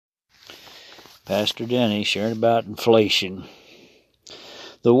Pastor Denny sharing about inflation.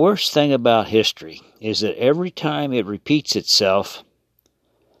 The worst thing about history is that every time it repeats itself,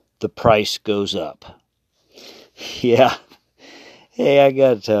 the price goes up. Yeah. Hey, I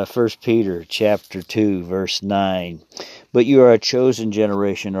got 1 Peter chapter 2, verse 9. But you are a chosen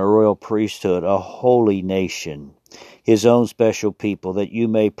generation, a royal priesthood, a holy nation, his own special people, that you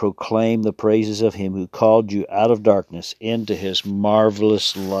may proclaim the praises of him who called you out of darkness into his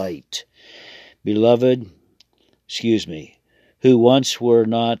marvelous light. Beloved, who once were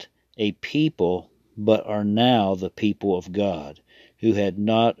not a people, but are now the people of God, who had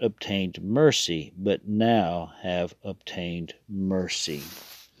not obtained mercy, but now have obtained mercy.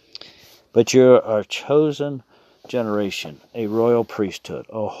 But you're a chosen generation, a royal priesthood,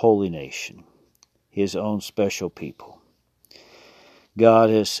 a holy nation, his own special people.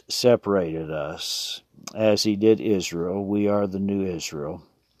 God has separated us as he did Israel. We are the new Israel.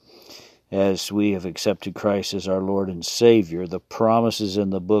 As we have accepted Christ as our Lord and Savior, the promises in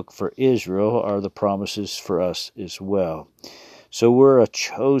the book for Israel are the promises for us as well. So we're a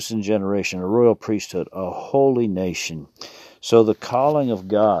chosen generation, a royal priesthood, a holy nation. So the calling of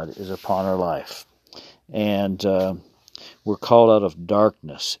God is upon our life. And we're called out of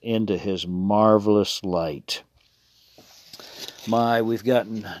darkness into his marvelous light. We've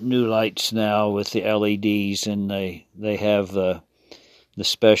gotten new lights now with the LEDs, and they have the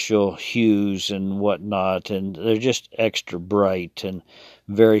special hues and whatnot, and they're just extra bright and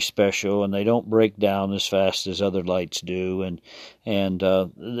very special, and they don't break down as fast as other lights do, and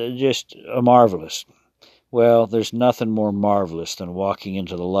they're just marvelous. Well, there's nothing more marvelous than walking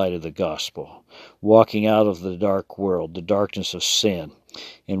into the light of the gospel, walking out of the dark world, the darkness of sin,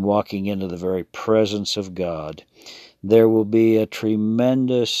 and walking into the very presence of God. There will be a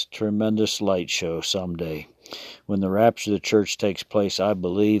tremendous, tremendous light show someday. When the rapture of the church takes place, I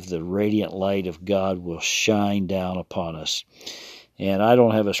believe the radiant light of God will shine down upon us. And I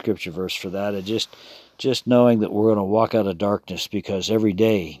don't have a scripture verse for that. It just knowing that we're going to walk out of darkness, because every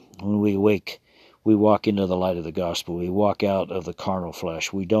day when we wake, we walk into the light of the gospel. We walk out of the carnal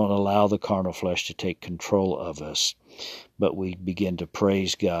flesh. We don't allow the carnal flesh to take control of us, but we begin to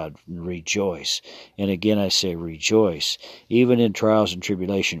praise God and rejoice. And again, I say rejoice. Even in trials and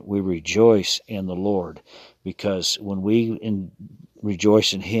tribulation, we rejoice in the Lord. Because when we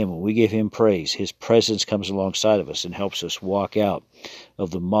rejoice in him, when we give him praise, his presence comes alongside of us and helps us walk out of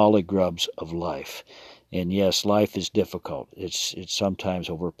the molly grubs of life. And yes, life is difficult. It's sometimes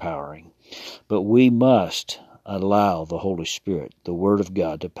overpowering. But we must allow the Holy Spirit, the Word of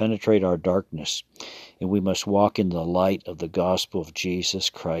God, to penetrate our darkness. And we must walk in the light of the gospel of Jesus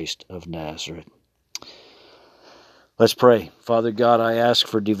Christ of Nazareth. Let's pray. Father God, I ask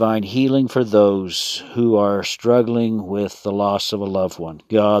for divine healing for those who are struggling with the loss of a loved one.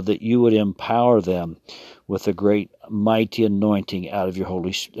 God, that you would empower them with a great, mighty anointing out of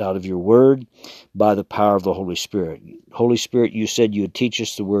your word by the power of the Holy Spirit. Holy Spirit, you said you would teach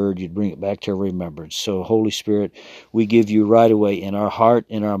us the word, you'd bring it back to our remembrance. So, Holy Spirit, we give you right away in our heart,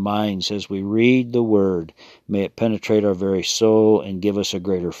 in our minds, as we read the word. May it penetrate our very soul and give us a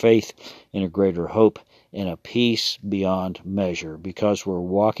greater faith and a greater hope and a peace beyond measure, because we're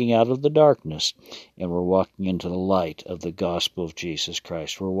walking out of the darkness and we're walking into the light of the gospel of Jesus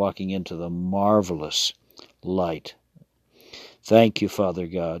Christ. We're walking into the marvelous light. Thank you, Father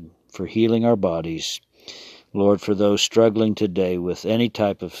God, for healing our bodies. Lord, for those struggling today with any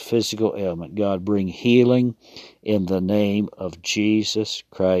type of physical ailment, God, bring healing in the name of Jesus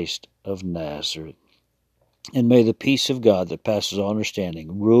Christ of Nazareth. And may the peace of God that passes all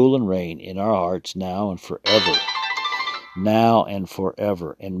understanding rule and reign in our hearts now and forever. Now and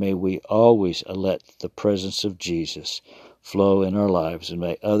forever. And may we always let the presence of Jesus flow in our lives, and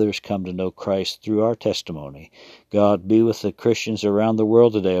may others come to know Christ through our testimony. God, be with the Christians around the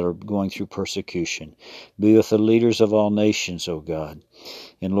world today that are going through persecution. Be with the leaders of all nations, O God.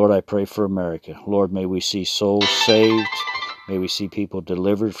 And Lord, I pray for America. Lord, may we see souls saved. May we see people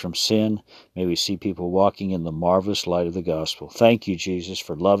delivered from sin. May we see people walking in the marvelous light of the gospel. Thank you, Jesus,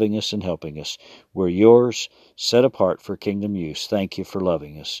 for loving us and helping us. We're yours, set apart for kingdom use. Thank you for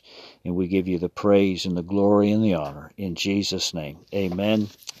loving us. And we give you the praise and the glory and the honor. In Jesus' name, amen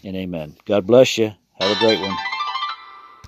and amen. God bless you. Have a great one.